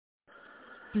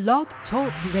Blog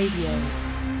Talk Radio.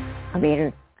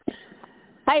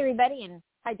 Hi, everybody, and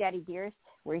hi, Daddy Dearest.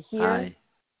 We're here. Hi.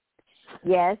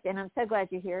 Yes, and I'm so glad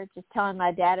you're here. Just telling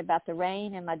my dad about the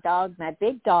rain and my dog, my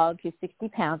big dog, who's 60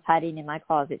 pounds, hiding in my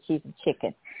closet. She's a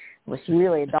chicken. Well, she's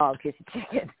really a dog. She's a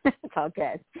chicken. It's all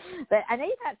good. But I know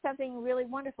you've got something really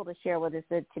wonderful to share with us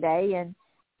today,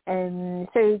 and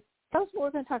so tell us what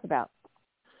we're going to talk about.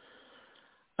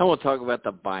 I want to talk about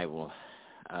the Bible.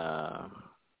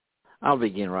 I'll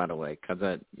begin right away because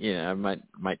I might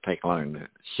take longer than it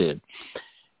should.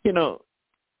 You know,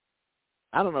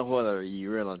 I don't know whether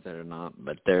you realize it or not,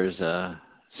 but there's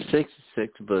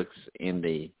 66 books in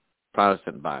the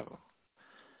Protestant Bible.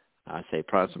 I say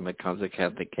Protestant because the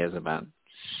Catholic has about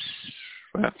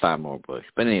 5 more books.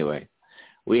 But anyway,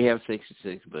 we have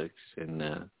 66 books,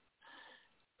 and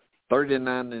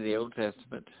 39 in the Old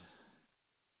Testament,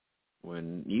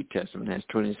 when New Testament has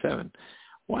 27.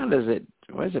 Why does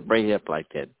it break up like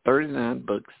that? 39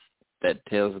 books that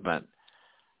tells about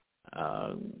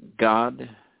God,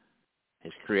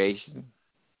 His creation,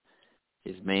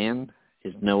 His man,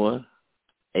 His Noah,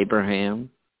 Abraham,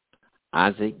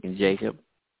 Isaac, and Jacob.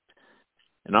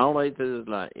 And all the way through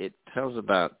the life, it tells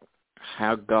about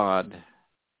how God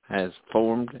has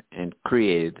formed and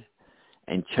created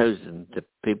and chosen the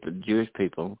people, Jewish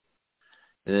people,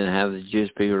 and then how the Jewish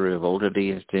people revolted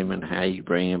against him and how you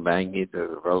bring him back, get the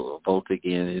revolt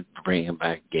again and bring him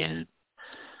back again.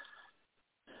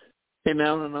 And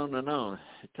on and on and on.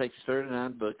 It takes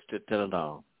 39 books to tell it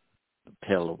all,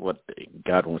 tell what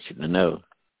God wants you to know.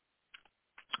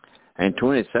 And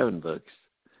 27 books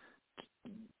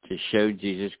to show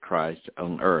Jesus Christ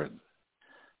on earth,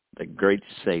 the great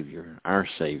Savior, our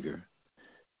Savior.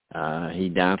 He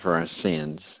died for our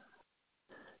sins.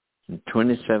 In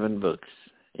 27 books,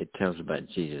 it tells about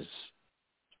Jesus,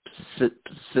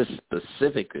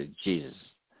 specifically Jesus.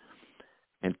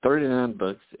 And 39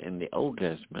 books in the Old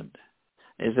Testament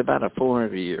is about a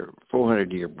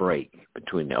 400-year break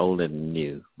between the Old and the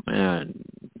New.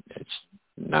 It's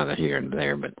neither here and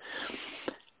there, but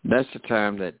that's the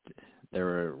time that there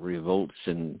were revolts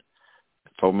and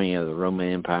forming of the Roman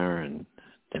Empire, and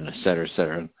then et cetera, et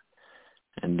cetera.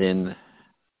 And then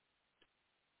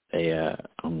they,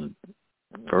 on the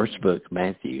first book,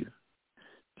 Matthew,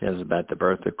 tells about the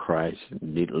birth of Christ.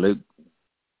 Luke,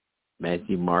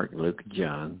 Matthew, Mark, Luke, and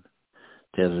John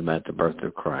tells about the birth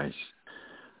of Christ.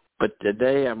 But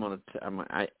today I'm in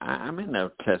the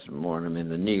Old Testament more than I'm in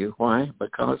the New. Why?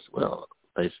 Because, well,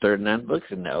 there's 39 books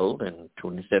in the Old and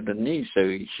 27 in the New, so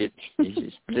you should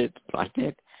split it like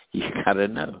that. You got to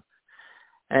know.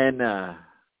 And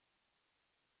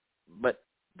but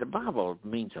the Bible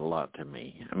means a lot to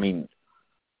me. I mean,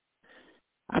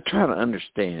 I try to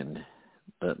understand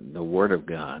the Word of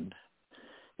God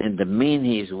and the men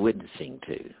He's witnessing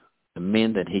to, the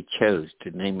men that He chose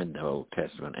to name in the Old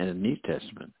Testament and the New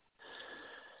Testament.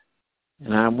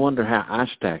 And I wonder how I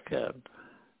stack up,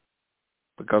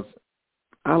 because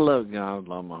I love God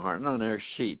with all my heart, and on our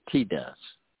sheet, He does.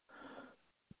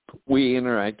 We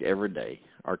interact every day,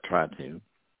 or try to.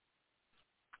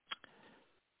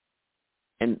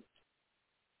 And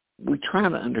we try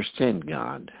to understand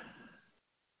God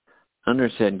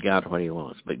what He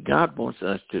wants. But God wants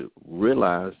us to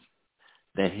realize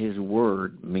that His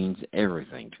Word means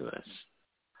everything to us.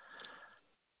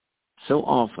 So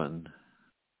often,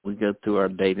 we go through our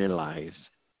daily lives,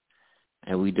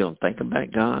 and we don't think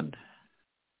about God.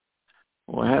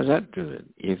 Well, how's that do it?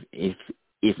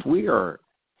 If we are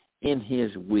in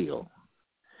His will,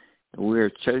 and we are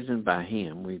chosen by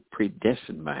Him, we're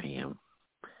predestined by Him,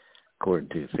 according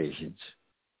to Ephesians.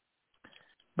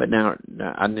 But now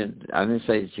I didn't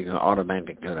say that you can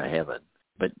automatically go to heaven.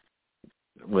 But,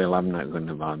 well, I'm not going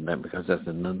to involve in that because that's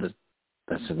another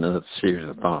series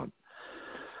of thought.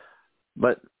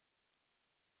 But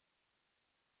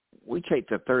we take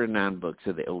the 39 books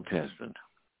of the Old Testament.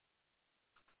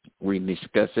 We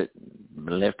discuss it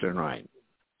left and right.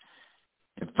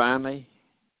 And finally,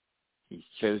 He's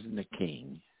chosen a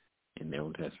king in the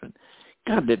Old Testament.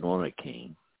 God didn't want a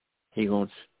king. He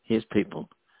wants His people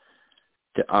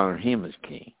to honor Him as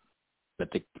king.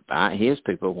 But His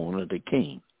people wanted a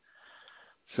king.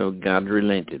 So God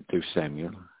relented through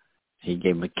Samuel. He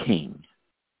gave him a king.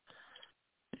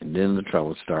 And then the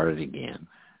trouble started again,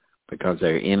 because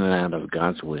they're in and out of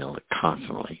God's will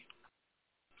constantly.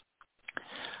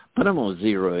 But I'm going to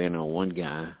zero in on one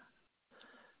guy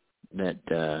that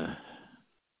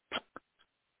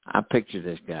I picture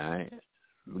this guy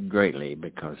greatly,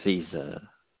 because he's a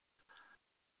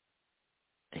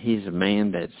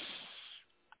man that's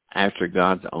after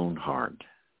God's own heart.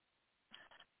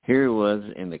 Here he was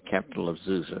in the capital of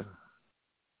Susa,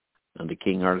 under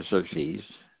King Artaxerxes.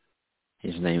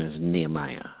 His name is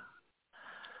Nehemiah.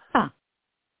 Huh.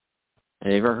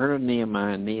 Have you ever heard of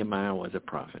Nehemiah? Nehemiah was a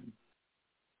prophet.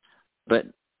 But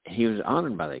he was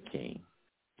honored by the king.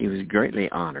 He was greatly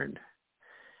honored.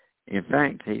 In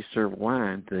fact, he served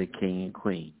wine to the king and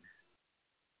queen.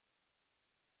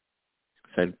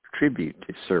 So tribute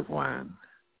to serve wine.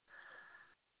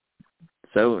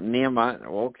 So Nehemiah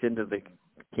walks into the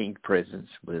king's presence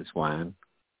with his wine.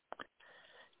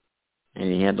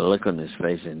 And he had a look on his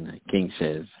face, and the king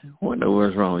says, "What in the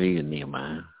world's wrong with you,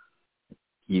 Nehemiah?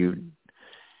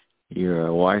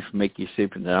 Your wife make you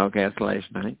soup in the doghouse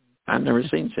last night? I've never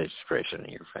seen such expression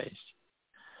in your face."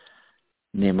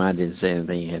 Nehemiah didn't say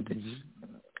anything. He had to just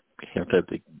held up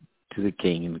to the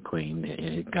king and the queen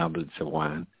and goblets of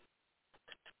wine.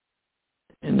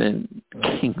 And then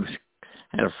the king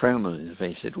had a frown on his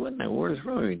face. He said, "What in the world's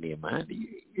wrong with you, Nehemiah?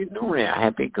 You're normally a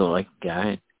happy-go-lucky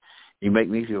guy. You make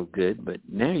me feel good, but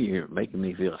now you're making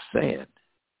me feel sad."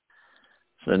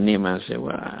 So Nehemiah said,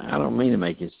 "Well, I don't mean to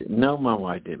make you sit." "No, my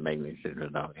wife didn't make me sit in the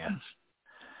doghouse.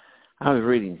 I was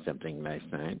reading something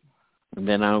last night, and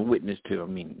then I witnessed to,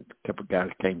 a couple of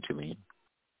guys came to me and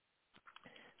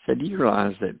said, 'Do you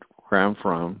realize that where I'm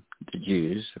from, the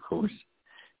Jews, of course,'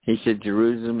 he said,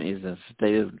 'Jerusalem is in a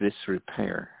state of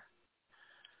disrepair.'"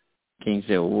 King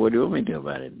said, "Well, what do you want me to do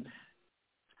about it?"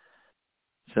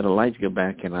 Said, "The lights go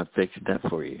back and I fix it up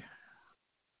for you."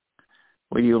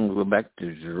 "Well, you want to go back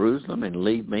to Jerusalem and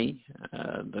leave me?"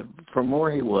 From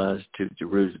where he was to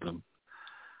Jerusalem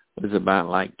was about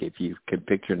like if you could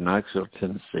picture Knoxville,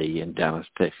 Tennessee and Dallas,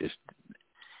 Texas.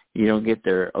 You don't get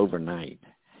there overnight.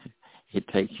 It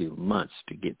takes you months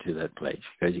to get to that place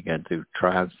because you got through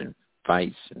tribes and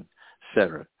fights and et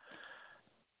cetera.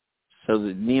 So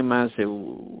Nehemiah said,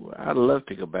 "Well, I'd love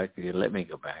to go back if you let me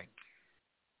go back.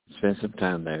 Spend some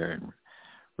time there and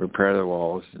repair the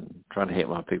walls and try to help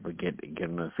my people get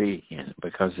on their feet again,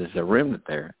 because there's a remnant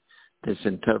there that's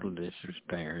in total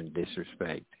disrepair and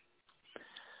disrespect."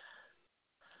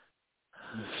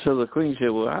 So the queen said,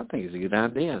 "Well, I think it's a good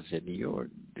idea." I said,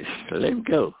 "Let him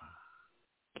go."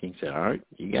 King said, "All right,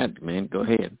 you got it, man. Go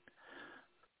ahead."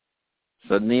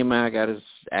 So Nehemiah got his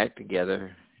act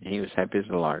together, and he was happy as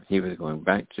a lark. He was going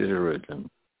back to Jerusalem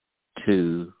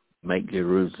to make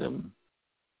Jerusalem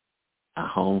a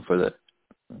home for the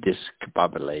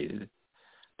discombobulated,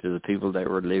 to the people that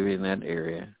were living in that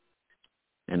area,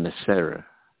 and etc.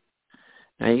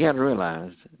 Now you got to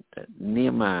realize that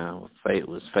Nehemiah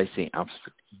was facing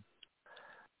obstacles.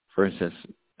 For instance,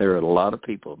 there were a lot of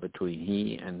people between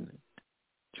he and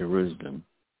Jerusalem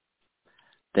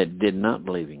that did not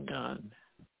believe in God.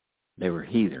 They were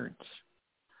heathens.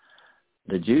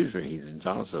 The Jews were heathens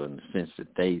also, in the sense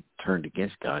that they turned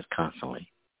against God constantly.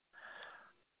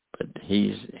 But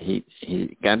he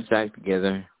got his act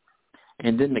together,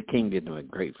 and then the king did him a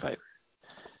great favor.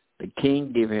 The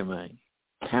king gave him a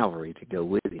cavalry to go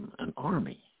with him, an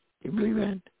army. Do you believe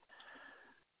that?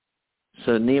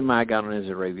 So Nehemiah got on his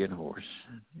Arabian horse.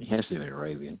 He has to be an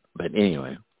Arabian, but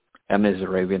anyway, on his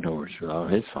Arabian horse with all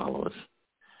his followers,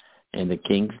 and the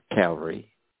king's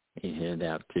cavalry, he headed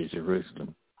out to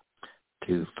Jerusalem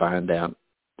to find out,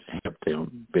 to help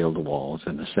them build the walls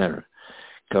and etc.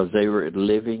 Because they were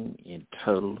living in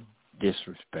total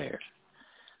disrepair.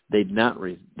 They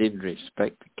didn't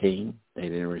respect the king. They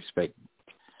didn't respect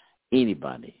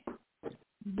anybody.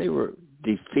 They were a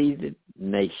defeated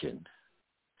nation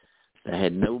that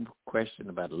had no question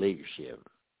about leadership.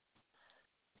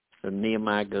 So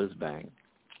Nehemiah goes back.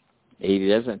 He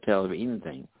doesn't tell them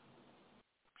anything.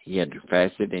 He had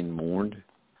fasted and mourned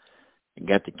and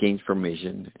got the king's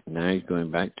permission. And now he's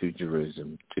going back to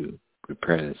Jerusalem to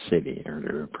repair the city or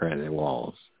to repair the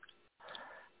walls.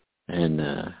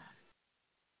 And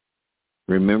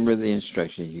remember the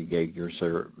instructions you gave your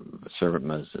servant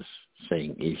Moses,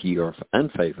 saying, "If you are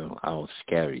unfaithful, I will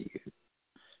scatter you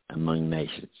among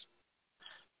nations."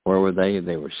 Where were they?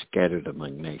 They were scattered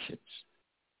among nations.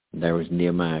 And there was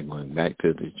Nehemiah going back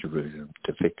to Jerusalem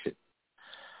to fix it.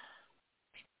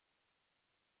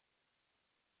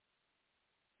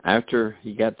 After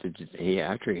he got to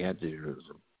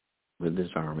Jerusalem with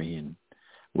his army and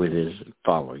with his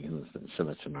following, it was so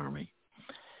much an army,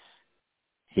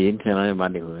 he didn't tell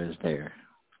anybody who was there.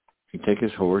 He took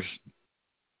his horse.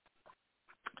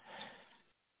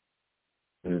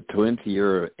 In the 20th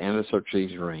year of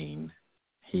Artaxerxes' reign,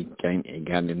 he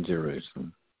got in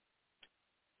Jerusalem,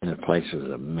 and the place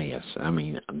was a mess. I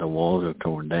mean, the walls were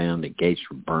torn down, the gates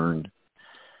were burned,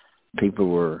 people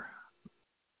were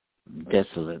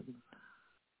desolate.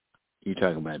 You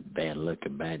talk about bad luck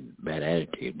and bad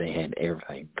attitude. They had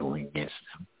everything going against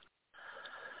them.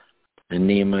 And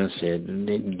Nehemiah said,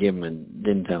 didn't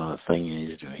tell him a thing.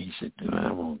 He said,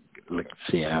 I won't look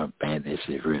and see how bad this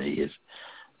really is.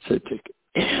 So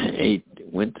he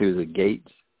went through the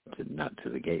gates, not to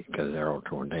the gates because they're all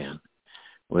torn down.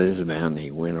 With his man,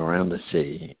 he went around the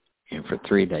city, and for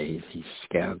 3 days he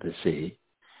scoured the city,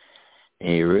 and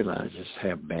he realized just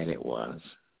how bad it was.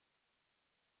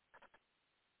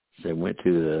 So he went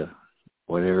to the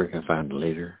whatever he could find a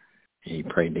leader, and he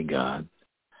prayed to God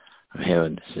of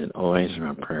heaven and said, "Oh, answer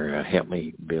my prayer. Help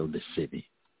me build this city."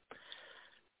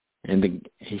 And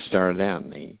he started out,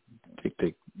 and he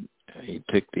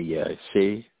took the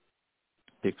city,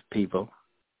 took the people,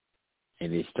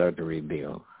 and he started to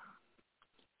rebuild.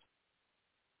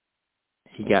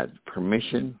 He got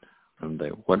permission from the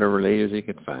whatever leaders he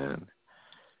could find.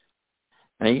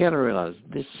 Now you got to realize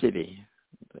this city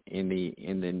in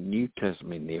the New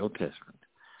Testament, in the Old Testament,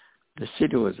 the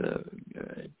city was a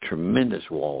tremendous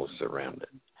walls around it,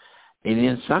 and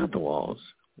inside the walls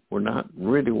were not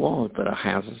really walls, but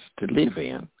houses to live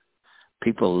in.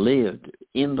 People lived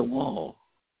in the wall,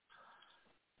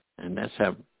 and that's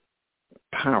how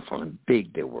powerful and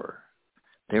big they were.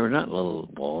 They were not little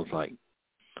walls like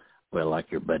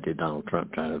your buddy Donald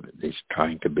Trump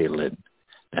trying to build it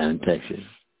down in Texas.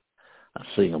 I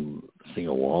see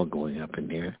a wall going up in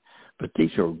there. But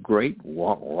these are great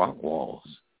rock walls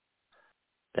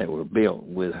that were built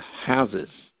with houses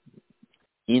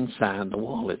inside the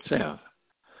wall itself,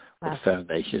 with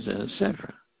foundations and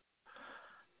etc.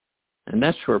 And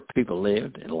that's where people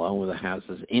lived, and along with the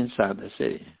houses inside the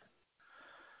city.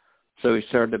 So he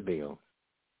started to build.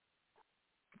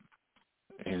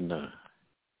 And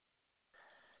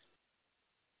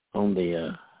on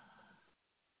the,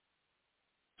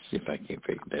 see if I can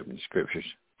figure that in the scriptures.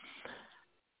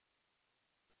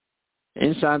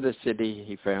 Inside the city,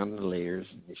 he found the leaders,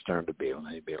 and he started to build.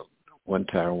 He built one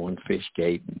tower, one fish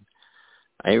gate, and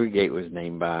every gate was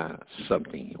named by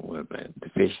something. The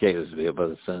fish gate was built by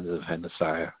the sons of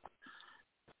Hananiah,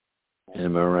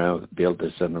 and Merah built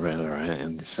the son of Hananiah,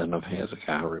 and the son of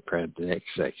Hezekiah repaired the next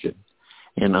section,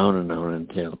 and on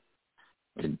until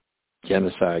the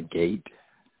Genocide Gate.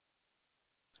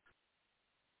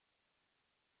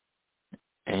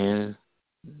 And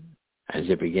as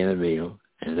they began to build,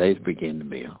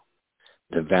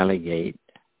 the Valley Gate,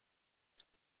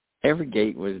 every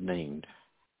gate was named.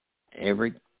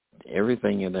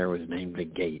 Everything in there was named a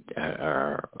gate,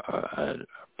 or a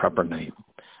proper name.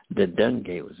 The Dung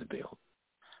Gate was built.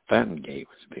 Fountain Gate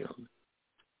was built.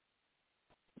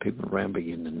 People around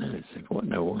began to notice, what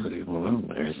in the world is going on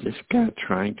there? Is this guy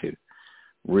trying to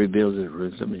rebuild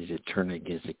Jerusalem? Is he turning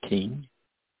against the king?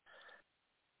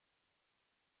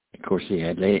 Of course, he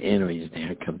had enemies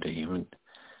now come to him. And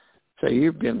so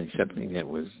you're building something that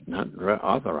was not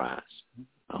authorized.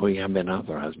 Oh, yeah, I've been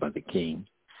authorized by the king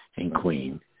and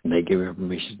queen, and they give her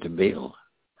permission to build.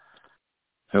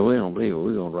 So we don't believe it.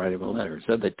 We're going to write him a letter.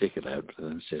 So they took it out to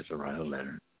them, says to write a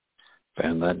letter.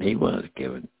 Found out he was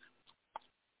given.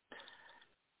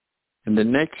 And the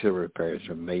next repairs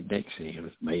were made next to him. It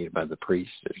was made by the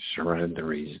priests that surrounded the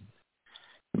region.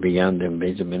 Beyond them,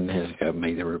 Benjamin and Hezekiah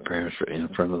made the repairs in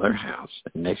front of their house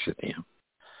and next to them.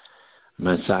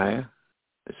 Messiah,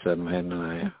 the son of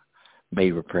Hananiah,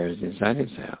 made repairs inside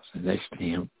his house and next to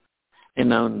him.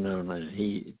 And on.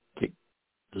 He took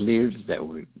leaders that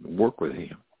would work with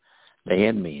him. They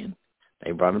had men.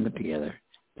 They brought them together,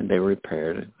 and they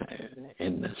repaired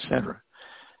and etc.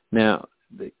 Now,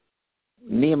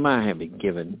 Nehemiah had been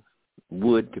given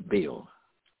wood to build.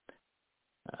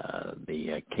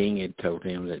 The king had told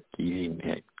him that you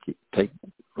had to take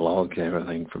logs and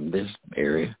everything from this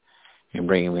area and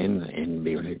bring them in and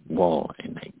build a wall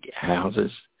and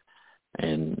houses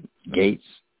and gates,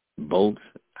 bolts,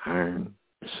 iron,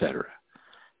 etc.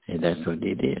 And that's what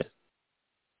he did.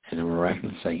 And a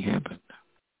miraculous thing happened.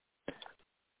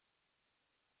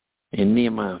 In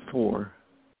Nehemiah 4,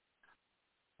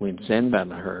 when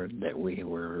Sanballat heard that we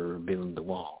were building the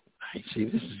wall, see,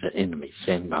 this is the enemy,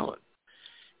 Sanballat.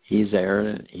 He's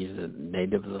there. He's a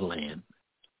native of the land.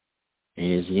 And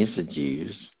he's against the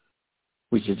Jews,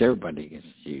 which is everybody against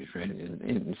the Jews, right,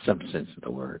 in some sense of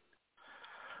the word.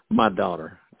 My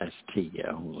daughter, that's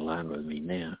Tia, on the line with me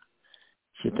now,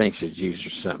 she thinks the Jews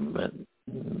are something, but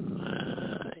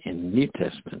in the New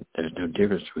Testament, there's no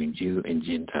difference between Jew and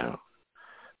Gentile.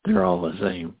 They're all the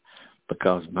same,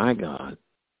 because my God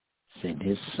sent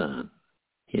his son,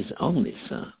 his only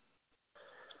son,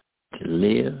 to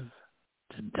live,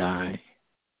 to die,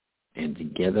 and to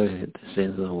gather the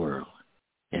sins of the world,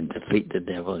 and defeat the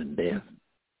devil and death,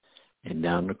 and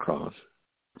down the cross,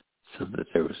 so that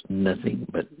there was nothing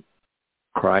but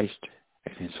Christ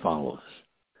and his followers.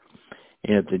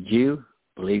 And if the Jew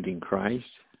believed in Christ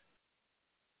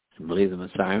and believed the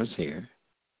Messiah was here,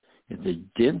 if the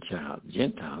Gentiles,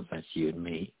 that's you and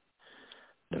me,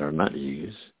 that are not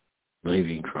Jews, believed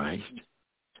in Christ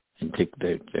and took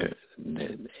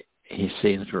his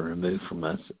sins were removed from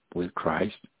us with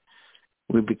Christ,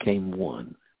 we became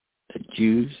one. The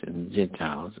Jews and the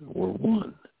Gentiles were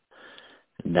one.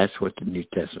 And that's what the New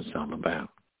Testament's all about.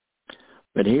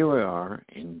 But here we are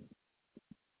in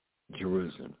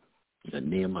Jerusalem,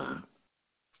 Nehemiah.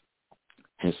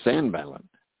 And Sanballat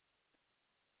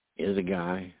is a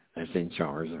guy that's in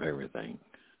charge of everything,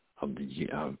 of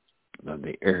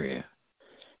the area.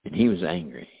 And he was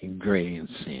angry. He was great in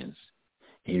sins.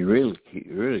 He really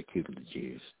ridiculed the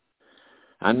Jews.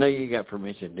 I know you got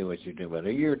permission to do what you're doing, but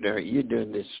you're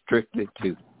doing this strictly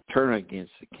to turn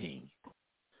against the king.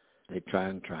 They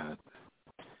tried.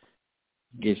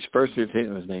 His first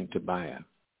lieutenant was named Tobiah.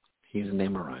 He's an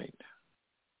Amorite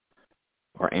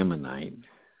or Ammonite.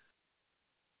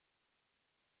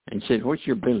 And said, "What's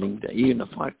your building?" Even a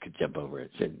flock could jump over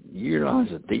it. Said, "You realize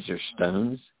that these are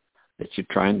stones that you're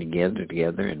trying to gather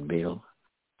together and build?"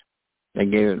 They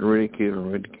gave it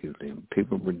ridiculed him.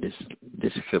 People were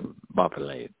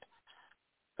discombobulated.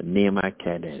 But Nehemiah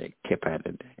kept at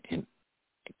it, and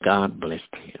God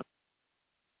blessed him.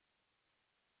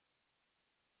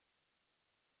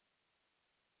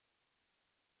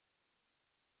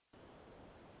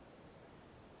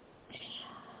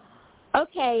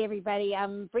 Okay, everybody,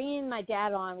 I'm bringing my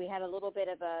dad on. We had a little bit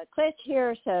of a glitch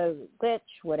here,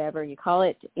 whatever you call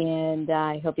it, and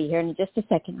he'll be here in just a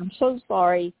second. I'm so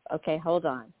sorry. Okay, hold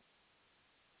on.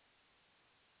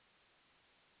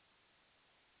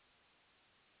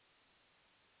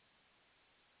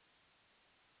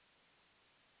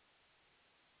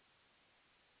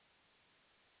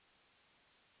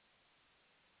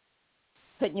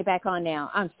 Putting you back on now.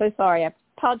 I'm so sorry. I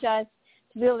apologize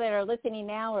to people that are listening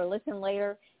now or listen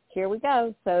later. Here we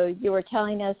go. So you were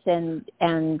telling us, and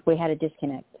we had a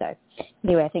disconnect. So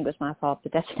anyway, I think it was my fault,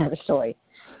 but that's another story.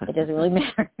 It doesn't really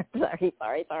matter. Sorry.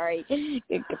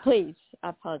 Please, I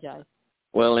apologize.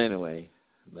 Well, anyway,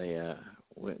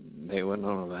 they went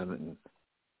on about it, and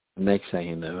the next thing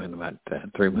you know, in about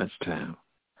 3 months' time,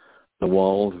 the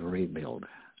walls were rebuilt.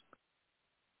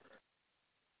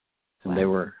 And there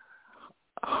were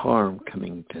harm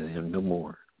coming to them no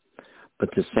more. But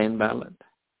the Sanballat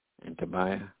and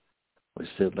Tobiah was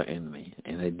still the enemy,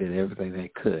 and they did everything they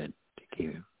could to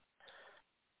keep him.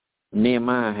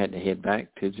 Nehemiah had to head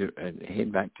back to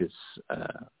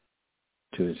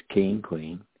his king and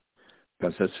queen,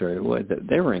 because that's where it was.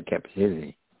 They were in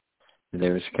captivity.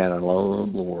 They were scattered all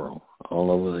over the world,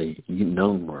 all over the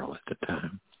known world at the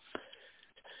time.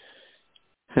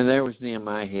 And there was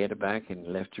Nehemiah headed back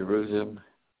and left Jerusalem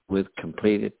with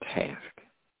completed task.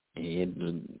 He had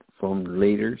formed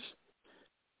leaders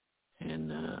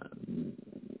and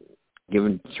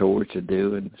given chores to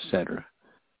do, and etc.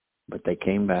 But they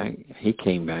came back. He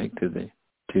came back to the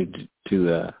king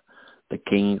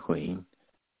and queen,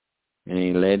 and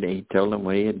he told them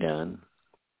what he had done.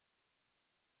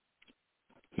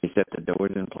 He set the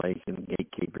doors in place and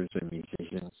gatekeepers and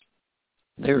musicians.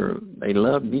 They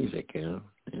loved music, and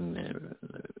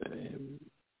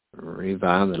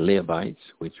revived the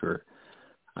Levites, which were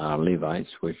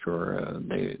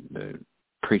the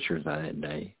preachers of that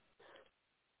day.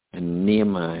 And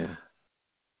Nehemiah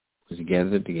was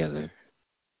gathered together,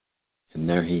 and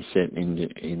there he sat in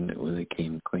with the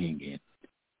king and queen again.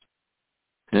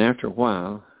 And after a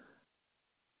while,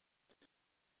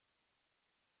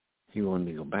 he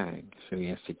wanted to go back, so he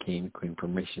asked the king and queen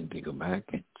permission to go back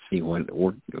and see what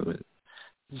work was,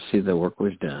 see the work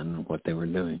was done and what they were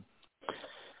doing.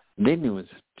 Then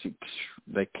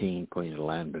the king and queen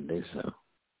allowed him to do so.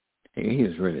 He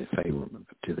was really favorable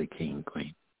to the king and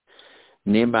queen.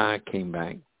 Nehemiah came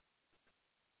back,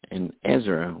 and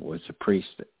Ezra was a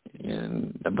priest.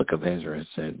 And the book of Ezra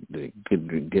said a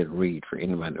good read for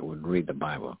anybody that would read the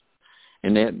Bible.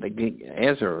 And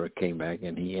Ezra came back,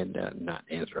 and he had, not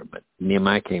Ezra, but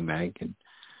Nehemiah came back and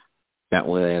got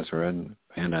with Ezra and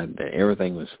found out that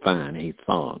everything was fine, he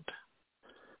thought.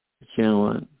 But you know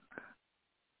what?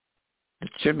 The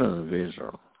children of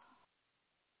Israel,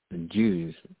 the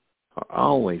Jews, are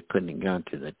always putting God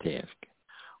to the task.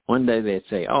 One day they'd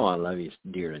say, "Oh, I love you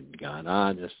dearly, God.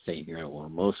 I'll just stay here. The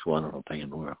most wonderful thing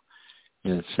in the world."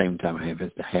 And at the same time,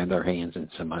 have their hands in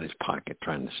somebody's pocket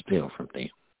trying to steal from them.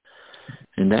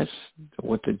 And that's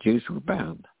what the Jews were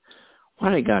about.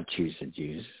 Why did God choose the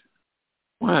Jews?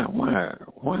 Why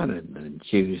did the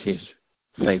Jews,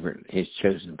 his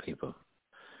chosen people?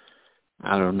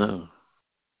 I don't know.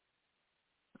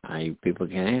 People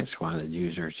can ask why the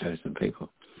Jews are chosen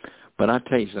people. But I'll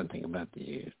tell you something about the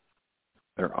Jews.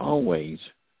 They're always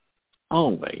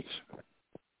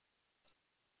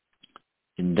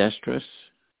industrious,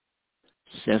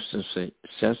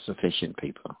 self-sufficient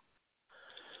people.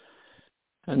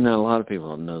 I know a lot of people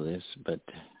don't know this, but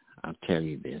I'll tell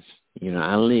you this. You know,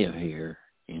 I live here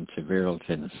in Seville,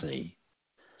 Tennessee.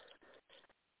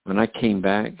 When I came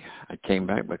back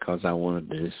because I wanted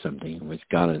to do something which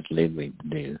God has led me to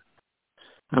do.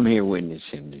 I'm here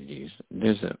witnessing the Jews.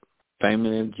 There's a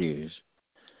family of Jews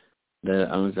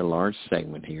that owns a large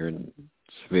segment here in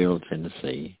Seville,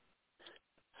 Tennessee.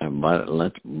 A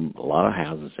lot of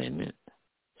houses in it.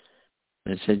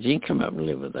 They said, Gene, come up and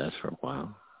live with us for a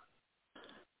while.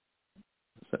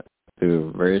 So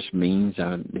through various means,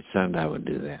 I decided I would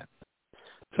do that.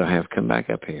 So I have come back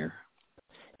up here,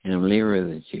 and I'm living with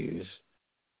the Jews.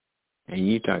 And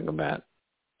you talk about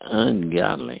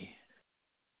ungodly.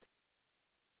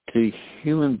 To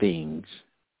human beings,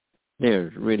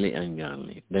 they're really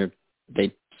ungodly. They're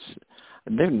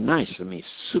nice to me,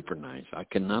 super nice. I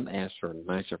cannot ask for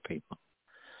nicer people.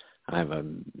 I have a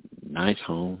nice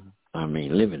home. I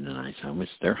mean, live in a nice home.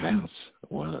 It's their house,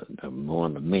 one of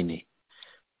the many.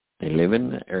 They live in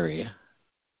the area,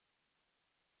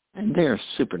 and they're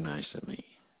super nice to me.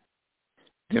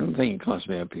 The only thing it costs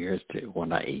me up here is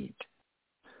what I eat.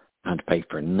 I have to pay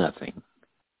for nothing.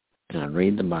 And I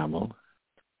read the Bible,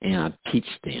 and I teach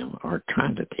them, or try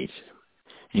to teach them.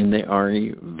 And they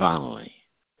argue violently.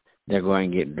 They're going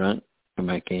to get drunk, come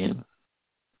back in.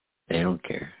 They don't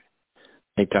care.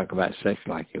 They talk about sex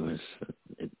like it was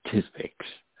toothpicks,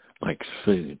 like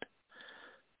food.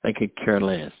 They could care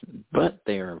less. But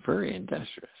they are very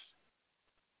industrious.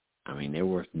 I mean, they're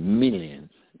worth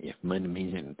millions. If money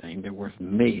means anything, they're worth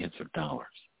millions of dollars.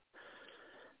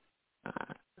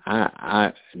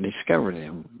 I discovered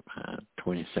them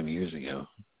 27 years ago.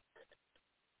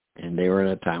 And they were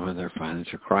at a time of their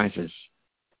financial crisis,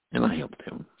 and I helped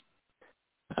them.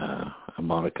 I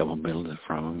bought a couple of buildings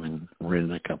from them and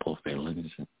rented a couple of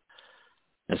buildings,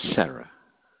 etc.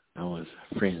 I was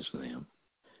friends with them.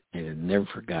 They never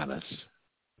forgot us,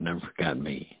 never forgot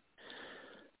me.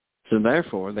 So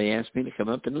therefore, they asked me to come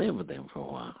up and live with them for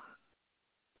a while.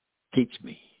 Teach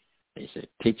me. They said,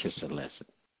 teach us a lesson.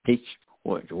 Teach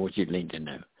what you need to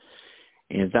know.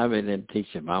 And as I've been to teach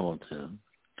the Bible to them,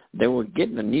 they were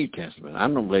getting the New Testament. I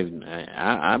don't believe in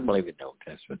I believe in the Old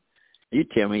Testament. You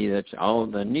tell me that's all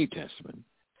the New Testament,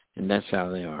 and that's how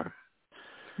they are.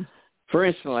 For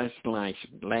instance,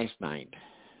 last night,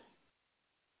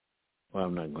 well,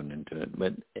 I'm not going into it,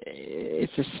 but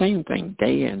it's the same thing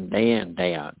day in, day in,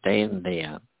 day out, day in, day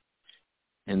out.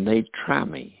 And they try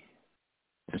me.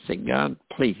 I said, God,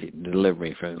 please deliver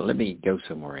me from it. Let me go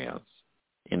somewhere else.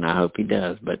 And I hope he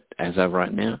does. But as of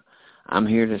right now, I'm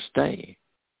here to stay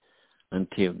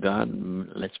until God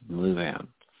lets me move out.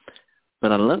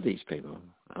 But I love these people.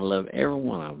 I love every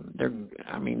one of them. They're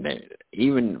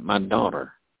even my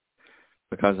daughter,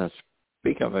 because I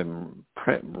speak of him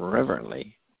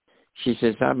reverently. She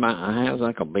says, my house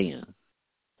Uncle Ben,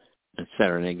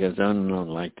 etc. And it goes on and on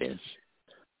like this.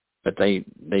 But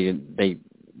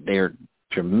they're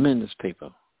tremendous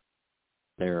people.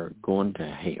 They're going to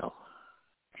hell.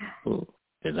 Ooh,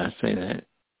 did I say that?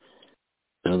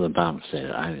 No, the Bible said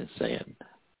it. I didn't say it.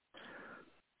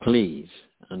 Please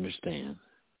understand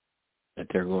that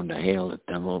they're going to hell that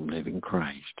they won't believe in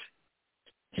Christ.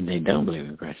 And they don't believe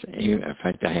in Christ. In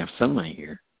fact, I have somebody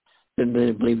here that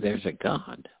they believe there's a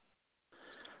God.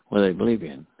 Well, they believe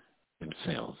in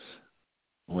themselves,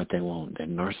 what they want. They're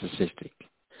narcissistic.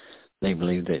 They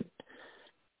believe that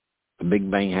the Big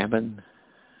Bang happened,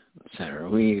 etc.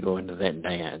 We go into that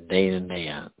day in and day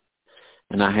out.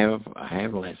 And I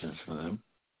have lessons for them,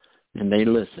 and they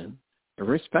listen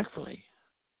respectfully.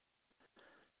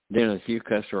 Then a few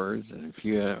cuss words and a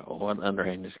few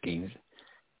underhanded schemes.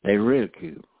 They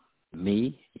ridicule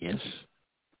me, yes,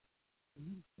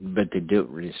 but they do it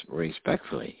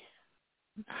respectfully.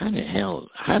 How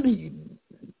do you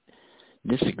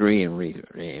disagree and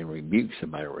rebuke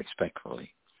somebody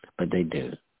respectfully? But they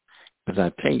do. Because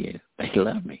I tell you, they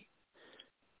love me.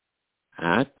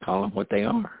 I call them what they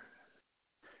are.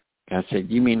 God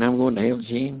said, you mean I'm going to hell,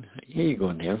 Gene? Yeah, you're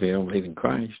going to hell if you don't believe in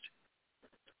Christ.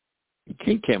 You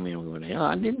can't tell me I'm going to hell.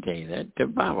 I didn't tell you that. The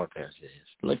Bible tells you this.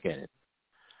 Look at it.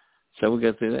 So we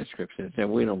go through that scripture and say,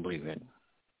 we don't believe it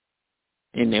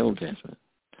in the Old Testament.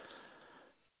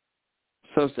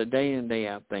 So it's a day in, day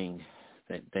out thing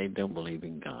that they don't believe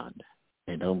in God.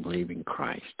 They don't believe in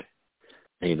Christ.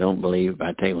 They don't believe,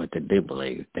 I tell you what they do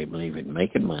believe. They believe in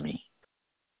making money,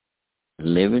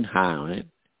 living high on it,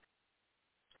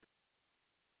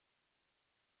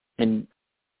 and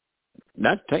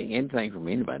not take anything from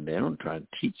anybody. They don't try to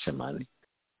teach somebody.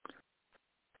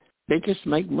 They just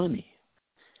make money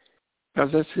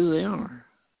because that's who they are.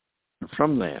 And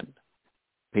from that,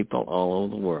 people all over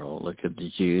the world look at the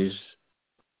Jews,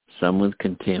 some with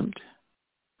contempt,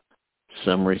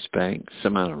 some respect,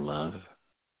 some out of love,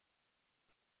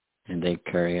 and they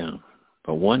carry on.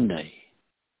 But one day,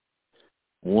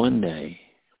 when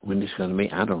it's going to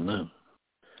be, I don't know.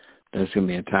 There's going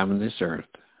to be a time on this earth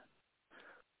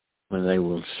when they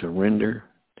will surrender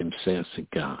themselves to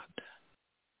God.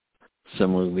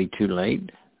 Some will be too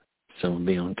late. Some will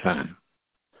be on time.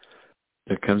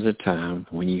 There comes a time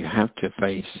when you have to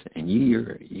face, and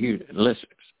you listeners,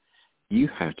 you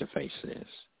have to face this.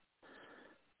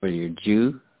 Whether you're a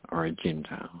Jew or a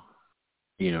Gentile.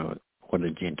 You know what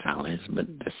a Gentile is, but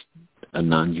that's a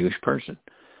non-Jewish person.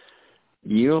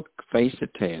 You'll face a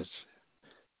test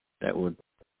that will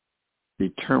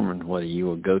determine whether you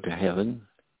will go to heaven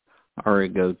or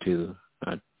go to,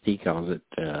 he calls it,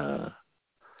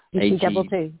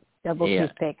 double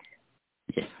toothpicks.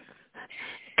 Yeah.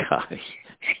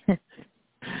 Gosh.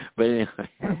 But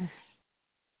anyway,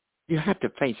 you have to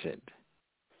face it.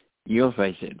 You'll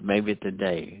face it maybe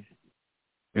today.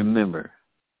 Remember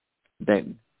that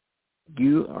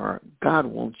God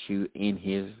wants you in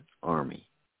his army.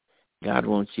 God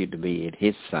wants you to be at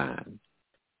his side.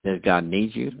 Does God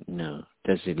need you? No.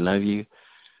 Does he love you?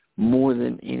 More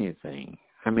than anything.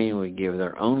 How many would give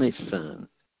their only son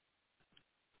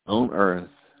on earth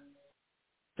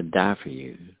to die for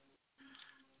you?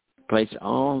 Place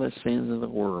all the sins of the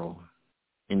world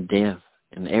and death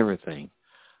and everything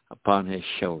upon his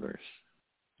shoulders.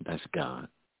 That's God.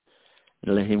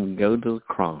 And let him go to the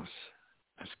cross.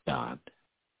 That's God.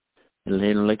 And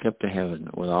let him look up to heaven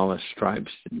with all the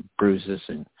stripes and bruises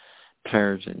and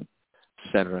tears and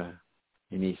etc.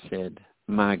 And he said,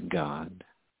 my God,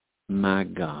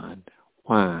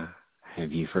 why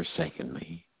have you forsaken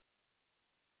me?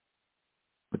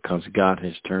 Because God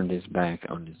has turned his back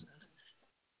on his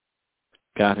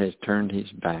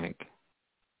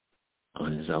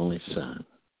only son.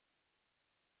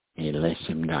 And he lets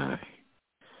him die.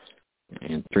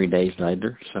 And 3 days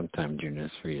later, sometime during those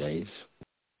 3 days,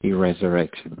 he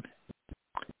resurrects him.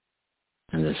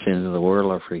 And the sins of the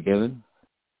world are forgiven.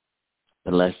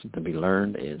 The lesson to be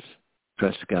learned is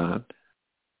trust God,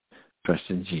 trust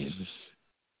in Jesus,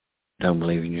 don't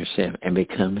believe in yourself, and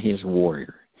become his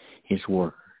warrior, his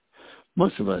worker.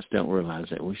 Most of us don't realize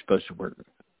that we're supposed to work.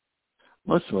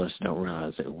 Most of us don't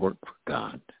realize that we work for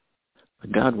God.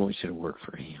 But God wants you to work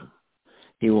for him.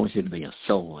 He wants you to be a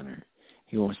soul winner.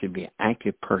 He wants you to be an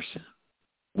active person.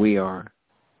 We are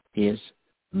his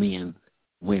men,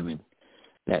 women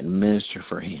that minister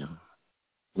for him.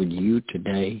 Would you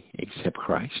today accept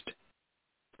Christ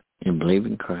and believe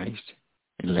in Christ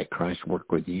and let Christ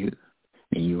work with you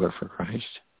and you work for Christ?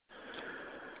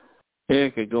 Yeah, I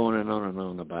could go on and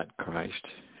on about Christ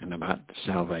and about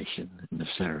salvation and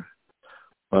etc.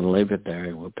 But I'll leave it there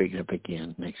and we'll pick it up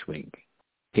again next week.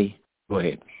 Okay, go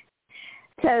ahead.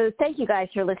 So thank you guys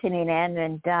for listening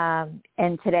in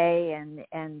and today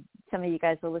and some of you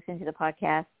guys will listen to the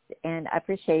podcast and I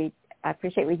appreciate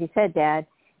what you said, Dad.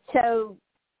 So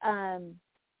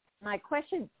my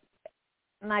question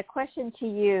to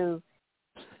you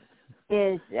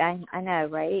is, I know,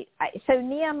 right? So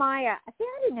Nehemiah, I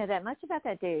didn't know that much about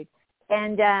that dude.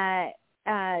 And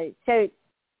so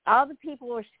all the people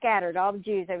were scattered, all the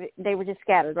Jews, they were just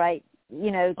scattered, right?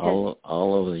 You know,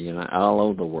 all over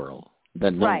the world,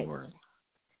 the known world.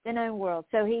 The known world.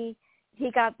 So he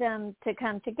got them to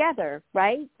come together,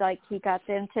 right? Like he got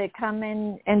them to come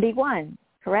and be one,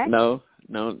 correct? No.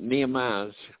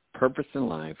 Nehemiah's purpose in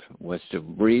life was to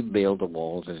rebuild the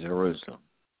walls of Jerusalem.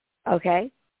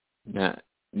 Okay. Now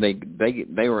they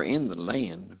were in the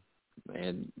land,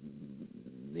 and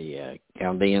the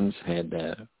Chaldeans had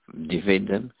defeated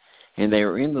them, and they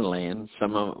were in the land.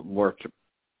 Some of them were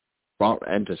brought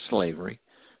into slavery,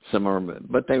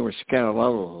 but they were scattered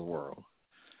all over the world.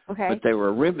 Okay. But there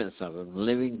were remnants of them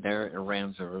living there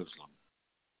around Jerusalem.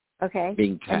 Okay.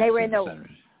 Being taxed, and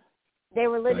they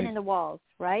were living in the walls,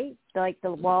 right? Like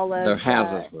the wall of their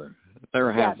houses were.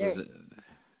 Their houses.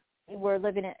 Were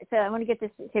living in. So I want to get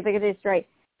this. See if I get this straight.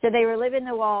 So they were living in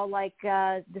the wall like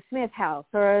the Smith house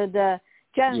or the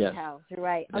Jones house,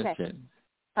 right? Okay. That's it.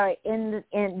 All right. In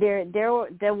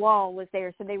the wall was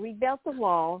there. So they rebuilt the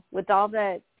wall with all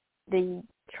the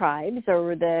tribes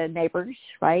or the neighbors,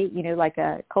 right? You know, like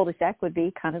a cul-de-sac would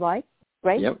be kind of like,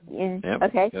 right? Yep.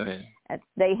 Okay. Go ahead.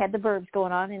 They had the verbs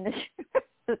going on in the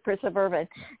suburban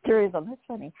Jerusalem. That's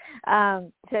funny.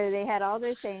 So they had all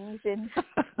those things and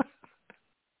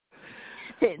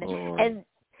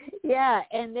Yeah,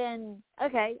 and then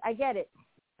okay, I get it.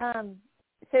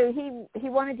 So he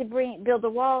wanted to build the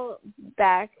wall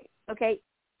back. Okay,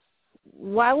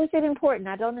 why was it important?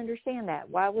 I don't understand that.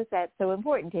 Why was that so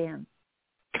important to him?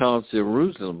 Because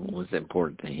Jerusalem was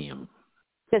important to him.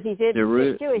 Because he's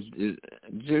Jewish.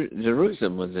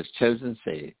 Jerusalem was his chosen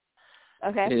city.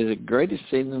 Okay. It was the greatest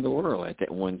city in the world at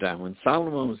that one time. When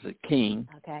Solomon was the king,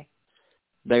 okay,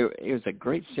 it was a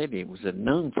great city. It was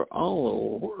known for all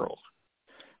over the world.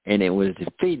 And it was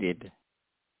defeated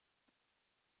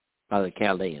by the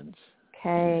Chaldeans.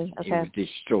 Okay. It was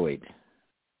destroyed.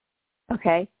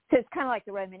 Okay. So it's kind of like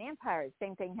the Roman Empire.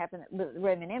 Same thing happened with the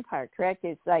Roman Empire, correct?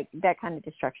 It's like that kind of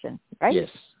destruction, right?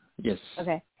 Yes.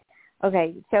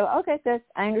 Okay. So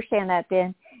I understand that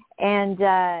then. And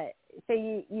so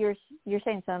you're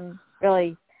saying some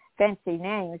really fancy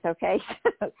names, okay?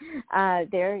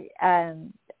 They're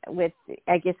with,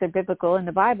 I guess, they're biblical in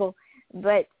the Bible.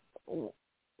 But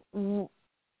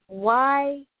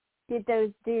why did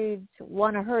those dudes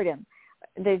want to hurt him?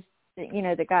 Those,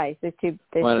 the guys, the two.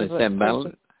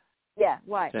 Sanballat? Yeah,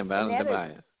 why? Sanballat and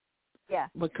Tobiah. Yeah.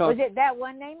 Because was it that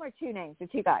one name or two names or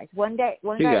two guys? One guy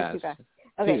or two guys?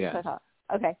 Okay, two guys.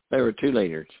 Okay. They were two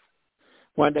leaders.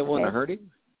 Why did they want to hurt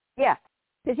him? Yeah.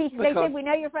 They said, we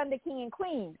know you're from the king and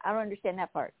queen. I don't understand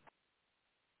that part.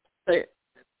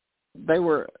 They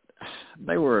were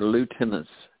lieutenants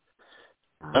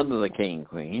under the king and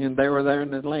queen, and they were there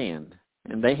in the land,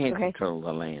 and they had control of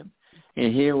the land.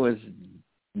 And here was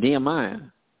Nehemiah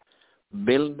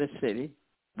building the city,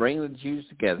 bringing the Jews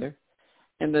together,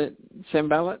 and the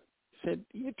Sanballat said,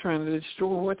 "You're trying to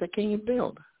destroy what the king had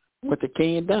built, what the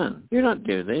king had done. You're not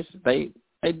doing this." They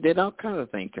did all kinds of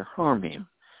things to harm him.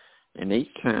 And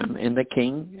each time, and the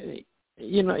king,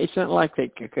 it's not like they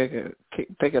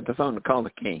pick up the phone to call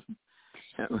the king.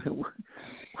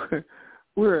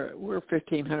 We're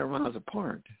 1,500 miles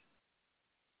apart.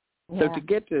 Yeah. So to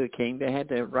get to the king, they had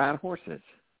to ride horses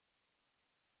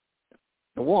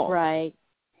to walk. Right.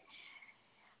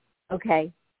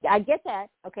 Okay. I get that.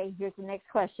 Okay, here's the next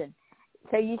question.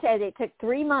 So you said it took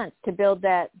 3 months to build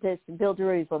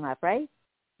Jerusalem up, right?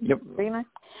 Yep. 3 months.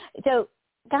 So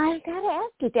I got to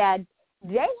ask you, Dad,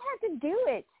 they had to do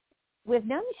it with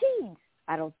no machines,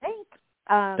 I don't think.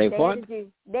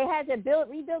 They had to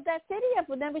rebuild that city up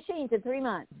with no machines in 3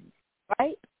 months,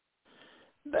 right?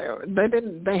 They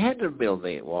didn't. They had to build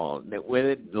the wall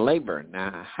with labor.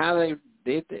 Now, how they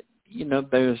did it,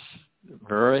 there's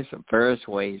various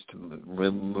ways to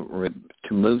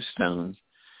move stones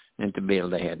and to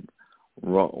build. They had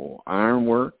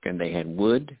ironwork and they had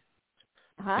wood.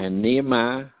 And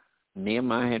Nehemiah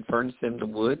had furnished them the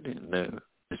wood and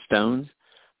the stones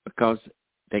because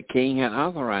the king had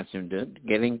authorized him to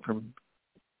getting from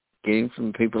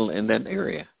people in that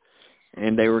area,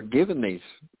 and they were given these.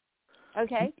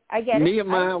 Okay, I get it.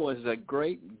 Nehemiah was a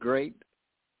great. What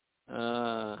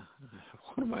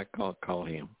do I call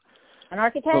him? An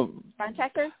architect,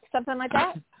 contractor, something like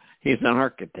that. He's an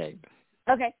architect.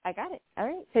 Okay, I got it. All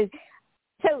right.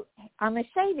 So I'm gonna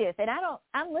say this, and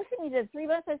I'm listening to the 3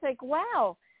 months. I was like,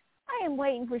 wow, I am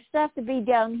waiting for stuff to be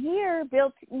down here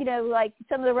built. Like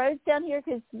some of the roads down here,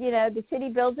 because the city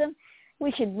builds them.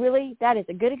 That is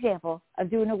a good example of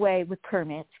doing away with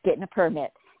permits, getting a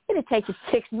permit. It'll take you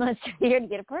 6 months here to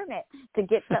get a permit to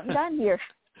get something done here.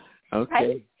 Okay.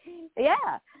 Right?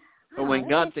 Yeah. But when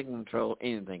God's in control,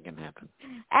 anything can happen.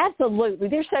 Absolutely.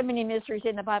 There's so many mysteries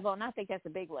in the Bible, and I think that's a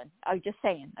big one. I'm just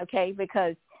saying, okay,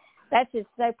 because that's just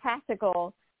so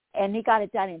practical, and he got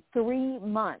it done in 3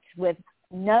 months with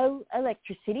no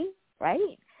electricity,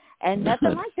 right? And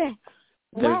nothing like that.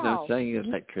 There's no saying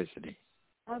electricity.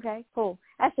 Okay, cool.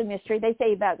 That's a mystery. They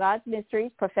say about God's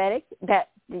mysteries, prophetic. That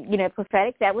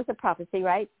was a prophecy,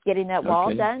 right? Getting that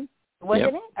wall done,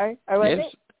 wasn't it? Or was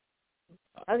it?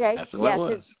 Okay. That's what it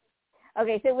was.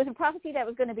 Okay, so it was a prophecy that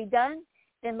was going to be done.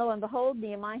 Then lo and behold,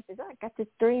 Nehemiah says, I got this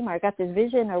dream or I got this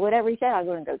vision or whatever he said. I'm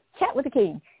going to go chat with the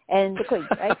king and the queen,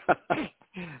 right?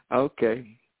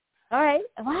 Okay. All right.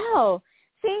 Wow.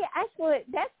 See,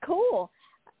 that's cool.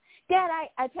 Dad,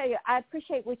 I tell you, I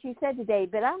appreciate what you said today,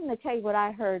 but I'm going to tell you what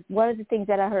I heard. One of the things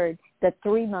that I heard, the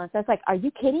 3 months, I was like, are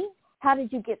you kidding? How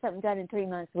did you get something done in 3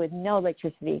 months with no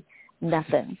electricity?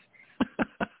 Nothing.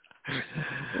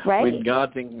 Right? When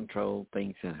God's in control,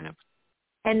 things can happen.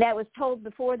 And that was told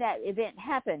before that event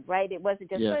happened, right? It wasn't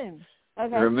just boom.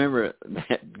 Okay. Remember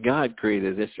that God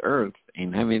created this earth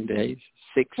in how many days?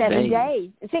 6 days. 7 days.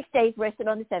 6 days rested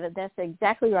on the seventh. That's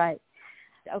exactly right.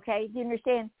 Okay, do you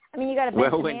understand? I mean, you got to.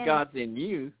 Well, when God's in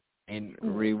you and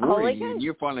rewarding you, and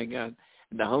you're following God,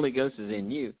 the Holy Ghost is in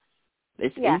you.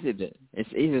 It's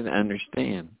easy to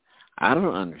understand. I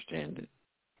don't understand it.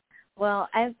 Well,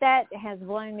 that has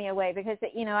blown me away because,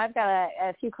 I've got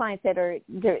a few clients that are,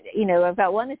 I've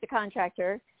got one that's a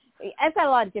contractor. I've got a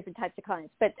lot of different types of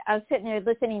clients, but I was sitting there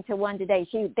listening to one today.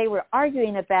 They were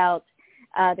arguing about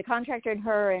the contractor and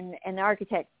her and the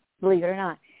architect, believe it or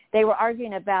not. They were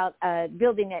arguing about a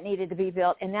building that needed to be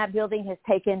built, and that building has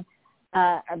taken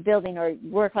a building or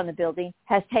work on the building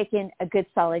has taken a good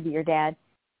solid year, Dad.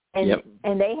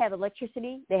 And they have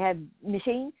electricity, they have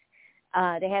machines,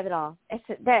 they have it all.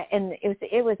 And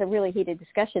it was a really heated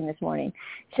discussion this morning.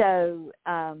 So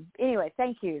anyway,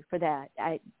 thank you for that.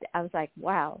 I was like,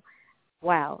 wow.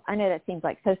 I know that seems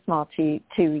like so small to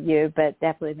you, but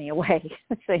that blew me away.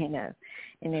 So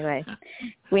Anyway,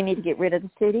 we need to get rid of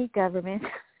the city government.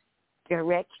 Go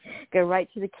right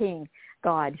to the King,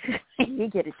 God. You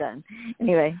get it done.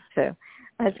 Anyway, so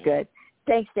that's good.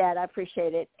 Thanks, Dad. I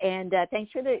appreciate it. And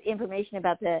thanks for the information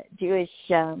about the Jewish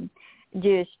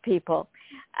people.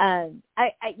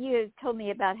 You told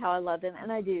me about how I love them,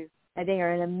 and I do. I think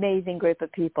they're an amazing group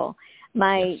of people.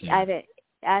 I've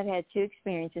had two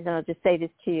experiences, and I'll just say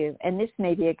this to you, and this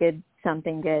may be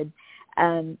something good.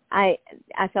 I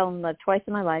fell in love twice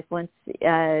in my life. Once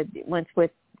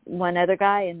with one other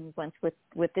guy, and once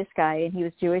with this guy, and he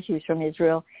was Jewish. He was from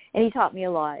Israel, and he taught me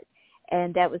a lot.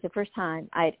 And that was the first time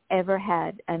I'd ever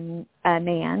had a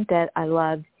man that I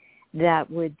loved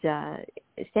that would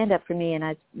stand up for me, and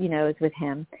I was with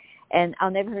him. And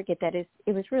I'll never forget that. It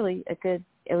was really he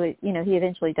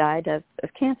eventually died of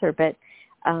cancer, but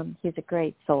he's a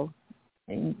great soul.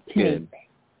 Good.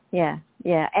 Yeah.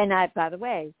 And by the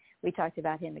way, we talked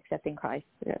about him accepting Christ.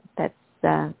 But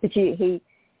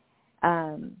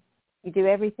you do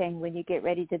everything when you get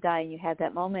ready to die, and you have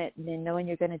that moment, and then knowing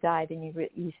you're going to die, then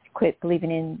you quit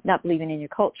not believing in your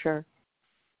culture.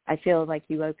 I feel like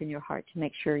you open your heart to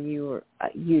make sure you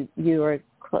are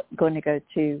going to go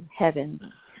to heaven,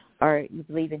 or you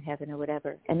believe in heaven or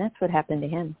whatever. And that's what happened to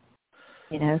him,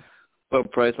 Well,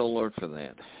 praise the Lord for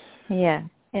that. Yeah.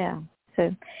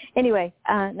 So anyway,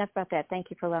 enough about that. Thank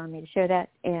you for allowing me to share that.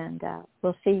 And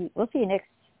we'll see you next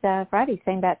Friday,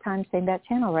 same bat time, same bat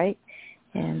channel, right?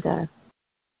 And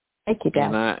thank you, Dad.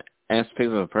 And I ask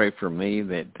people to pray for me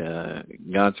that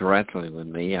God's wrestling with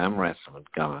me. I'm wrestling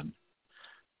with God.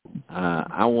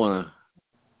 I want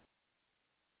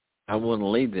to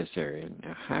leave this area.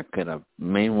 Now, how could a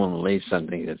man want to leave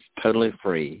something that's totally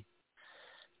free?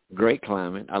 Great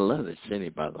climate. I love this city,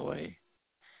 by the way.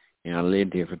 I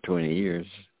lived here for 20 years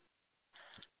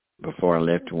before I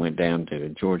left and went down to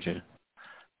Georgia.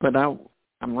 But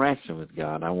I'm wrestling with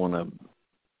God.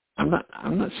 I'm not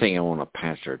saying I want to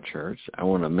pastor a church. I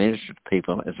want to minister to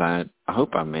people as I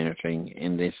hope I'm ministering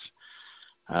in this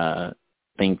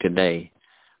thing today.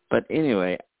 But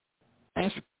anyway,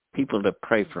 ask people to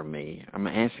pray for me. I'm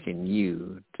asking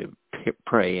you to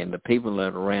pray, and the people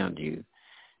that are around you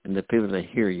and the people that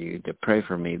hear you to pray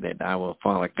for me that I will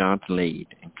follow God's lead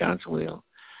and God's will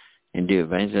and do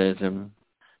evangelism,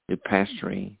 do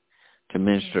pastoring, to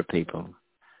minister to people.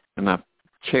 And I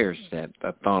cherish that.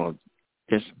 I thought of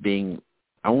just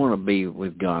I want to be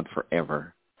with God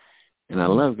forever. And I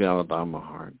love God with all my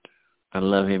heart. I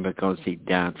love him because he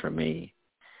died for me.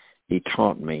 He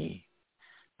taught me.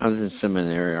 I was in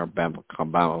seminary or Bible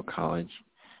college,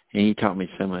 and he taught me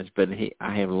so much, but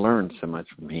I have learned so much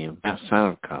from him outside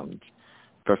of college.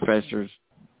 Professors,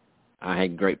 I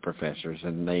had great professors,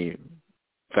 and they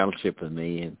fellowship with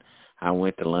me, and I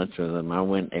went to lunch with them. I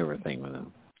went everything with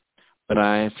them. But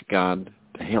I asked God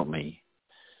to help me,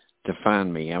 to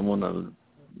find me. I want to,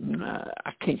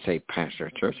 I can't say pastor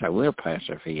a church. I will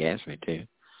pastor if he asks me to.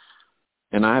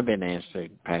 And I've been asked to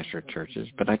pastor churches,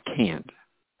 but I can't.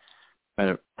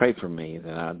 But pray for me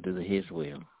that I'll do his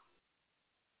will.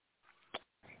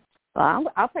 Well,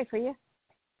 I'll pray for you.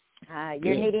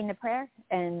 You're needing the prayer,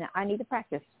 and I need to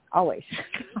practice, always.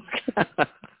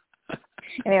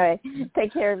 Anyway,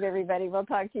 take care of everybody. We'll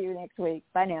talk to you next week.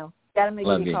 Bye now. Dad, I'm going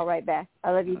to give you a call right back.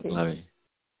 I love you too. Love you.